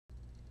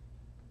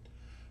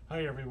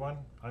Hi everyone,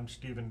 I'm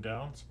Stephen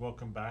Downs.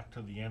 Welcome back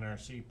to the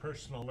NRC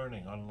Personal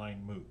Learning Online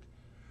MOOC.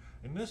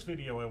 In this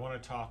video I want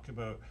to talk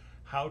about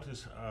how to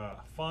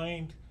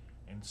find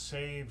and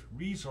save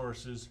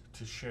resources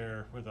to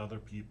share with other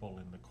people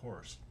in the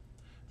course.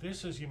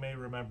 This, as you may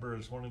remember,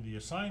 is one of the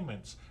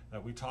assignments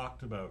that we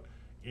talked about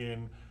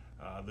in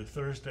the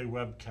Thursday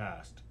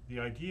webcast.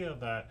 The idea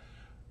that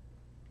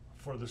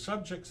for the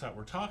subjects that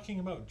we're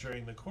talking about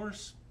during the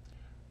course,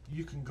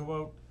 you can go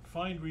out,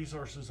 find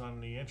resources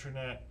on the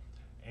internet,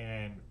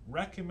 and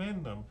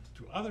recommend them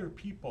to other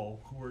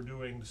people who are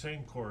doing the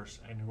same course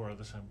and who are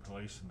the same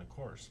place in the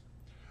course.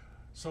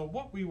 So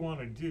what we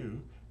want to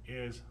do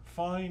is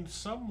find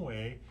some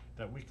way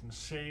that we can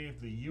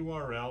save the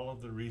URL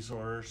of the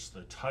resource,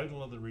 the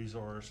title of the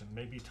resource, and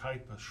maybe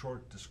type a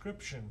short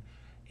description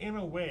in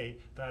a way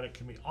that it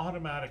can be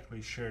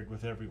automatically shared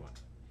with everyone.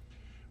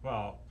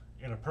 Well,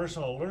 in a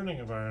personal learning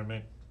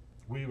environment,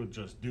 we would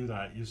just do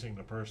that using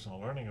the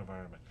personal learning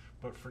environment.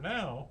 But for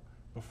now,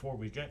 before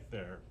we get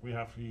there, we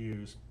have to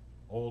use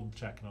old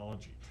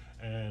technology.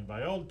 And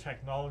by old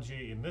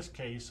technology, in this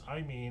case,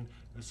 I mean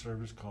a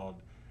service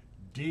called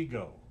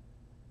Diigo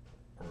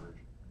or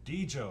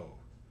Diigo.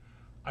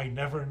 I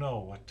never know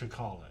what to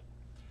call it.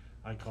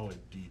 I call it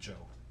Diigo.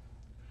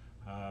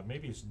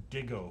 Maybe it's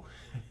Diigo.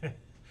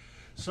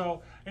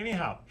 So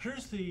anyhow,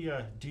 here's the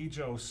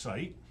Diigo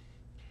site,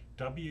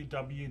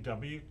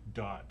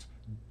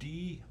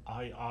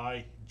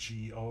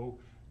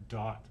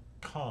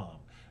 www.diigo.com.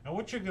 And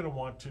what you're going to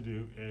want to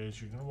do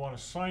is you're going to want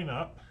to sign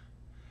up,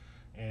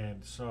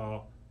 and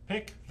so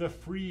pick the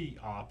free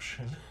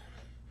option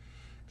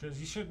because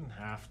you shouldn't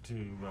have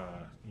to,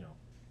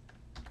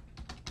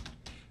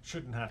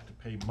 shouldn't have to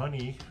pay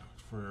money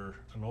for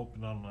an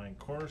open online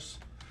course.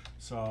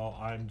 So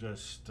I'm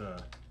just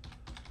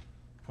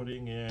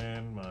putting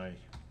in my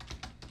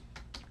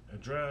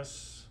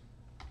address.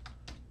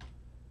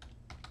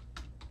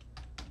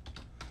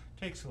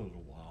 Takes a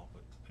little while,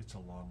 but it's a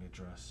long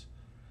address.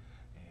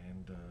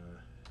 And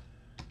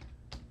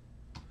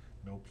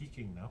no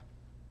peeking now.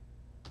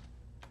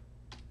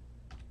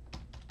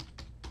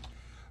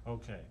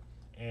 Okay,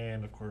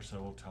 and of course I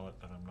will tell it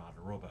that I'm not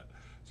a robot.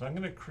 So I'm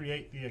going to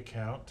create the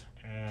account,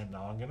 and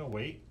now I'm going to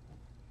wait.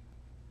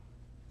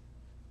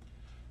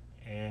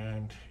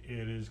 And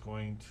it is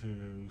going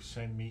to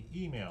send me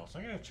emails.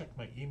 I'm going to check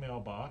my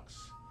email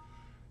box,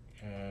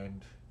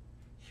 and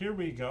here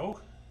we go.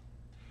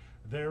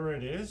 There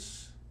it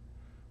is.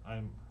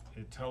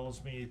 It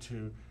tells me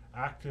to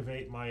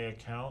activate my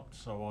account,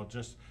 so I'll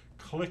just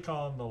click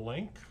on the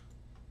link,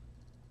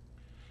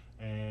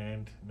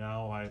 and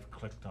now I've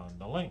clicked on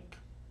the link.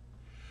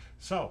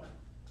 So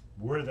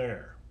we're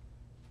there.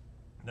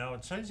 Now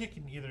it says you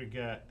can either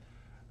get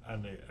a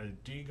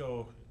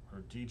Diigo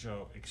or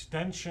Diigo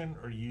extension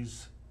or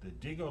use the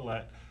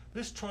Diigolet.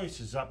 This choice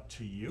is up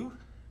to you.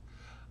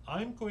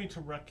 I'm going to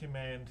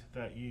recommend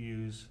that you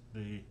use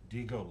the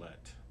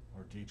Diigolet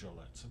or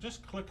Diigolet. So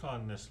just click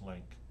on this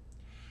link.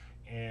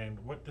 And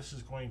what this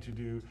is going to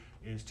do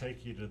is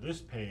take you to this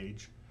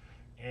page,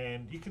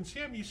 and you can see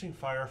I'm using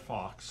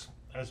Firefox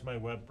as my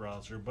web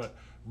browser, but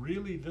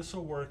really this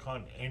will work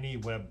on any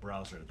web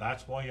browser.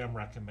 That's why I'm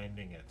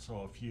recommending it.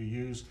 So if you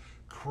use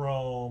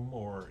Chrome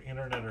or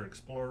Internet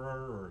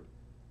Explorer or,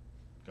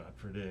 God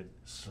forbid,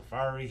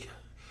 Safari,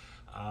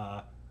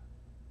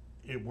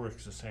 it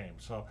works the same.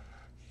 So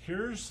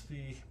here's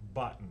the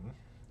button,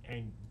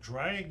 and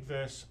drag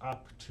this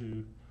up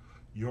to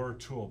your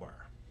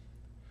toolbar,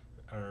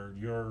 or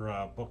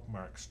your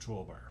bookmarks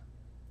toolbar,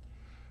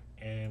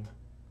 and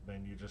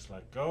then you just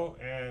let go,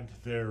 and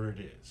there it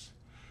is.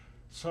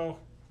 So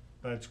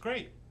that's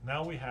great.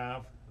 Now we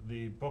have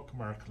the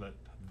bookmarklet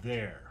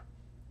there.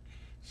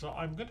 So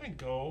I'm going to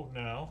go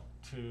now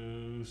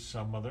to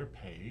some other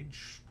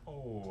page.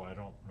 Oh, I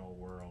don't know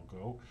where I'll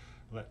go.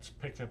 Let's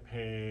pick a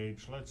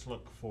page. Let's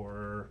look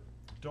for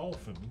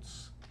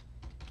dolphins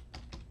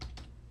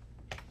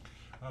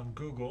on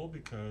Google,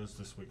 because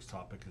this week's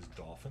topic is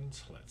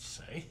dolphins, let's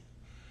say.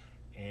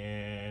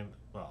 And,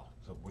 well,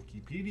 the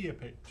Wikipedia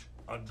page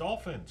on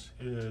dolphins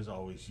is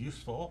always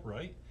useful,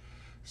 right?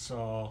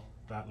 So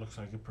that looks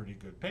like a pretty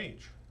good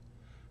page.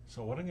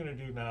 So what I'm going to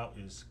do now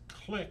is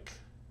click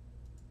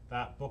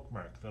that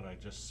bookmark that I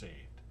just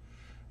saved.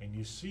 And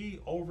you see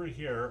over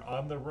here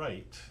on the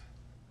right,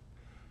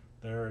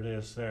 there it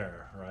is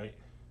there, right?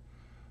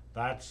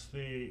 That's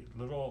the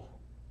little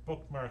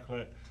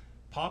bookmarklet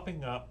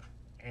popping up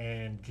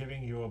and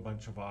giving you a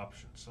bunch of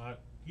options.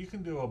 You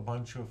can do a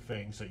bunch of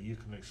things that you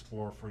can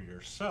explore for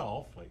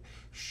yourself, like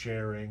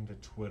sharing to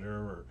Twitter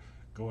or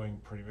going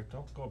premium.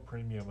 Don't go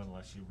premium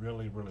unless you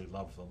really, really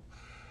love them.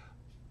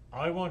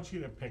 I want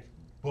you to pick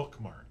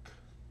bookmark,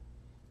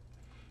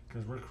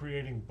 because we're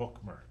creating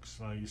bookmarks.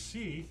 Now you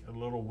see a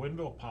little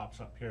window pops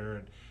up here,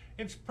 and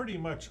it's pretty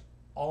much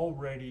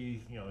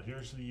already,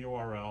 here's the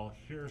URL,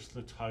 here's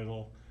the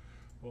title.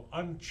 We'll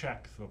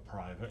uncheck the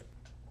private,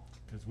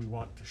 because we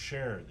want to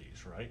share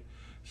these, right?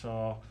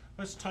 So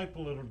let's type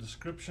a little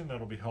description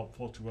that'll be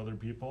helpful to other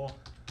people.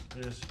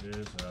 This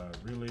is a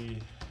really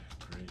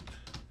great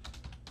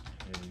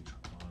page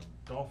on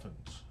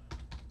dolphins.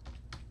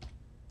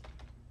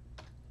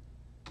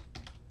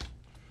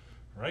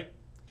 Right?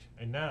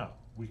 And now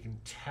we can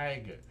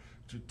tag it.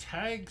 To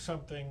tag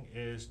something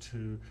is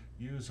to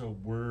use a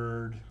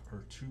word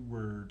or two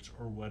words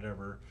or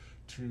whatever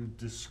to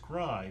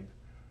describe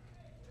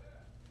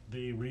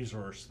the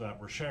resource that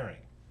we're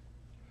sharing.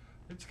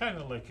 It's kind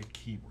of like a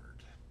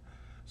keyword.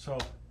 So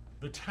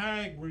the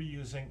tag we're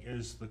using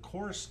is the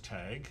course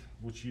tag,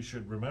 which you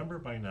should remember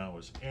by now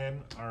is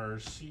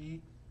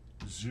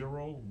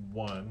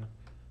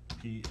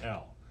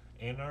NRC01PL.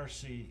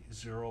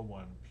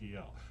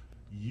 NRC01PL.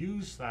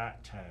 Use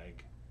that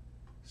tag,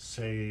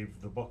 save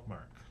the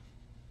bookmark,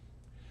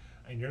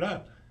 and you're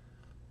done.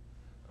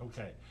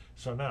 Okay,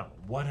 so now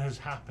what has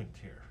happened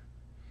here?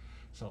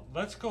 So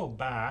let's go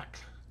back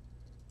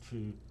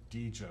to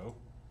Diigo.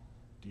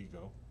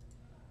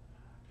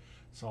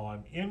 So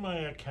I'm in my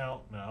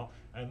account now,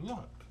 and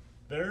look,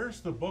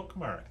 there's the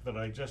bookmark that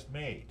I just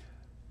made.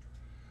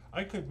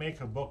 I could make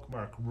a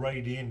bookmark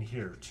right in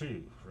here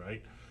too,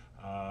 right?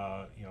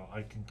 You know,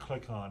 I can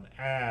click on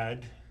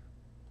add,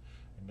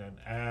 and then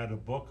add a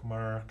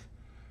bookmark,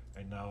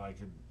 and now I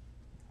could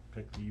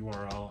pick the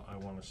URL I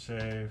want to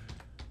save.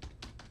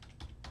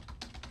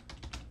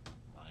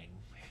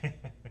 Mine.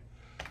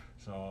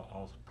 So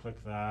I'll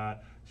click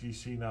that. So you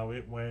see now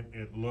it went,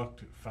 it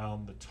looked, it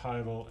found the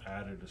title,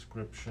 add a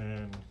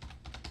description.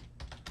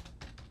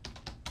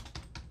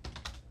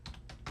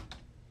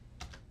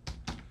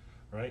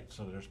 Right,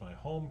 so there's my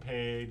home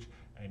page,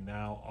 and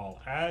now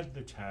I'll add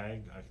the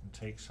tag. I can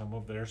take some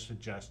of their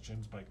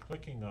suggestions by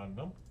clicking on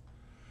them,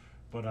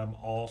 but I'm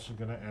also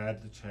going to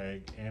add the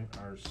tag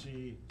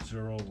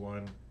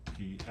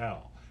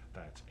NRC01PL.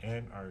 That's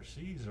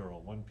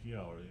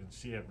NRC01PL, and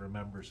see it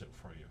remembers it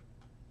for you.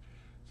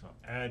 So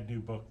add new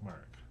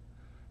bookmark.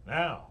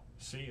 Now,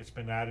 see, it's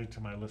been added to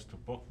my list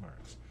of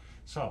bookmarks.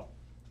 So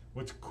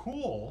what's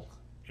cool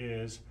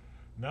is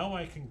now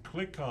I can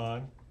click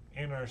on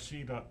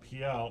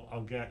nrc.pl,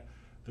 I'll get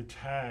the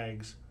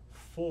tags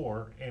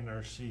for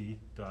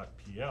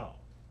nrc.pl.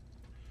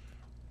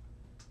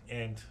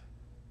 And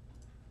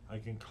I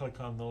can click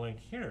on the link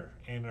here,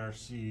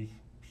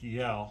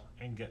 nrc.pl,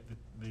 and get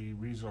the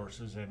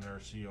resources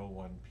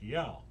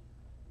nrc01pl.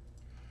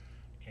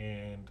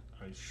 And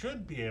I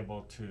should be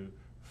able to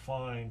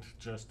find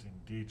just in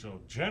Diigo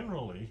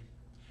generally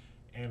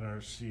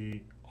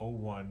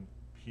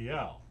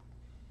nrc01pl.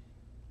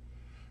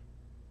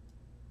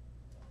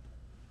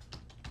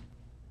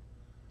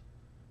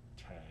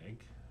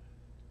 Tag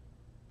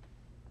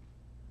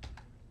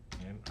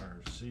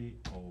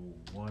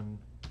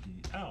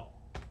nrc01pl.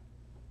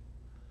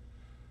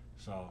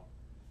 So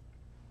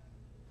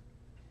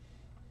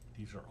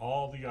these are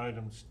all the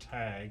items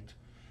tagged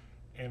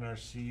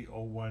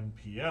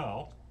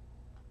NRC01PL.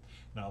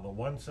 Now the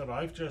ones that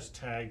I've just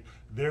tagged,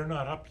 they're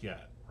not up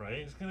yet, right?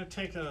 It's going to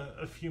take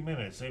a few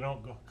minutes. They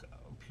don't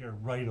appear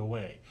right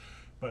away.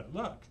 But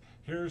look,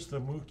 here's the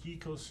MOOC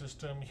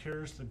ecosystem.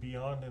 Here's the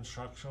Beyond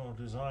Instructional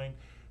Design.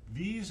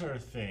 These are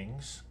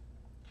things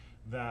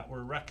that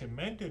were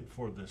recommended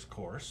for this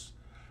course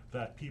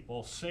that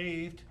people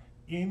saved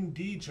in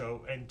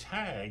Diigo and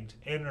tagged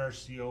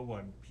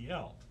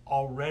NRC01PL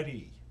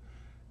already.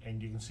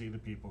 And you can see the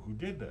people who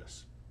did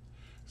this.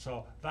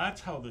 So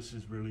that's how this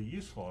is really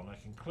useful. And I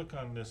can click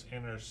on this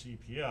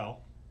NRC01PL.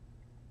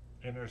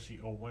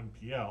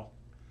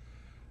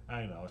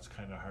 I know it's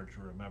kind of hard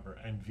to remember,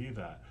 and view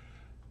that.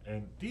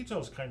 And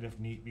Diigo's kind of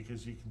neat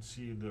because you can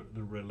see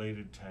the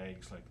related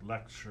tags like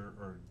lecture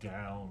or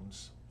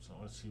downs. So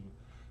let's see.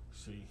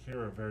 See,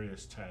 here are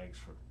various tags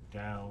for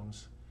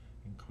downs,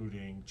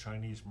 including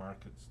Chinese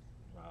markets.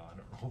 Well, I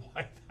don't know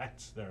why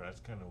that's there.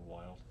 That's kind of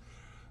wild,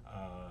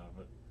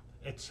 but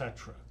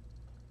etc.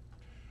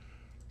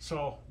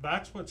 So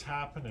that's what's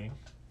happening.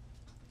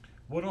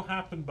 What will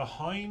happen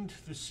behind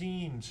the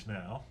scenes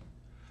now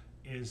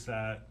is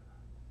that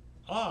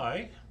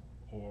I,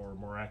 or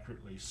more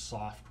accurately,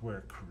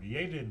 software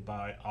created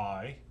by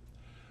I,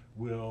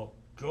 will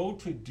go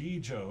to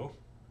Diigo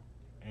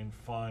and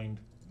find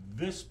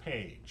this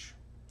page.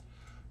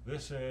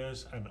 This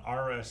is an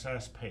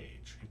RSS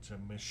page. It's a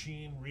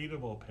machine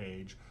readable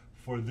page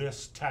for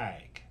this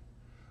tag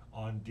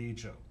on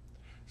Diigo.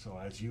 So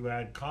as you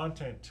add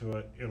content to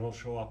it, it'll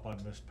show up on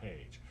this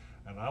page.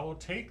 And I will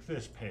take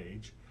this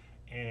page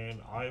and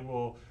I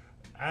will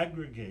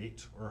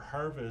aggregate or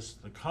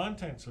harvest the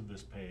contents of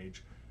this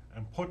page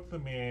and put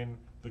them in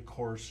the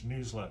course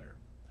newsletter.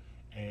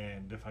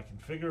 And if I can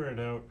figure it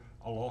out,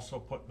 I'll also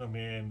put them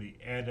in the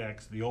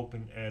edX, the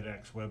Open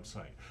edX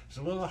website. It's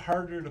a little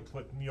harder to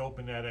put in the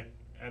Open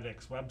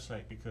edX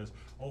website because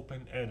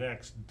Open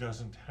edX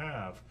doesn't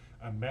have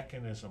a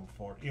mechanism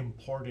for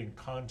importing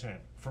content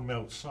from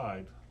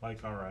outside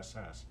like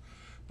RSS.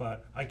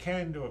 But I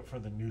can do it for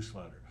the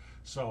newsletter.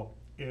 So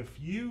if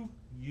you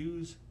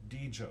use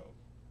Diigo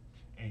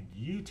and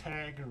you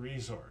tag a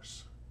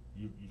resource,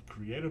 you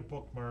create a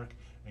bookmark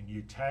and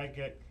you tag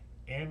it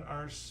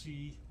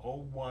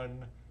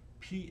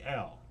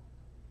NRC01PL,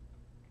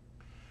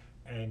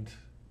 and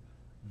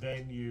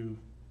then you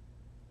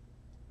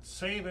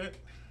save it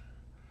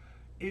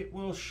it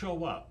will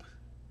show up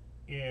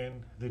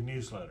in the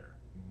newsletter.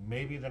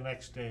 Maybe the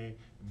next day,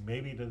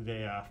 maybe the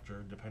day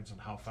after, depends on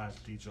how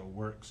fast Diigo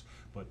works,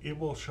 but it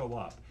will show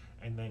up.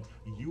 And then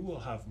you will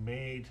have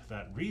made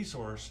that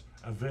resource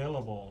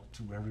available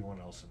to everyone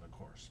else in the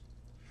course.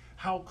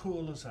 How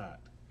cool is that?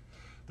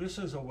 This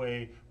is a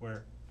way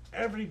where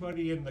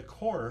everybody in the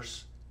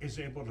course is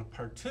able to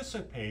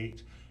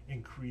participate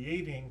in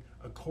creating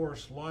a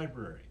course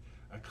library,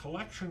 a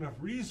collection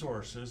of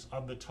resources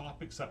on the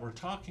topics that we're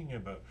talking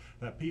about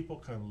that people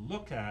can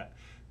look at,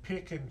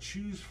 pick and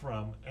choose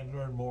from, and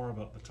learn more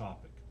about the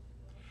topic.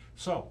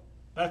 So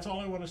that's all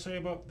I want to say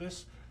about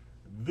this.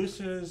 This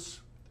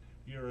is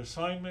your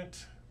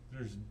assignment.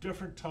 There's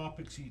different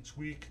topics each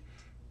week.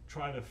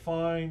 Try to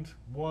find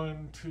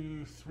 1,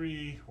 2,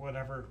 3,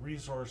 whatever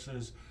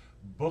resources,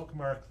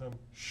 bookmark them,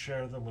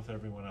 share them with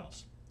everyone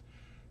else.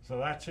 So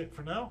that's it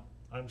for now.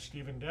 I'm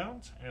Stephen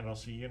Downs, and I'll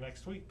see you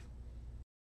next week.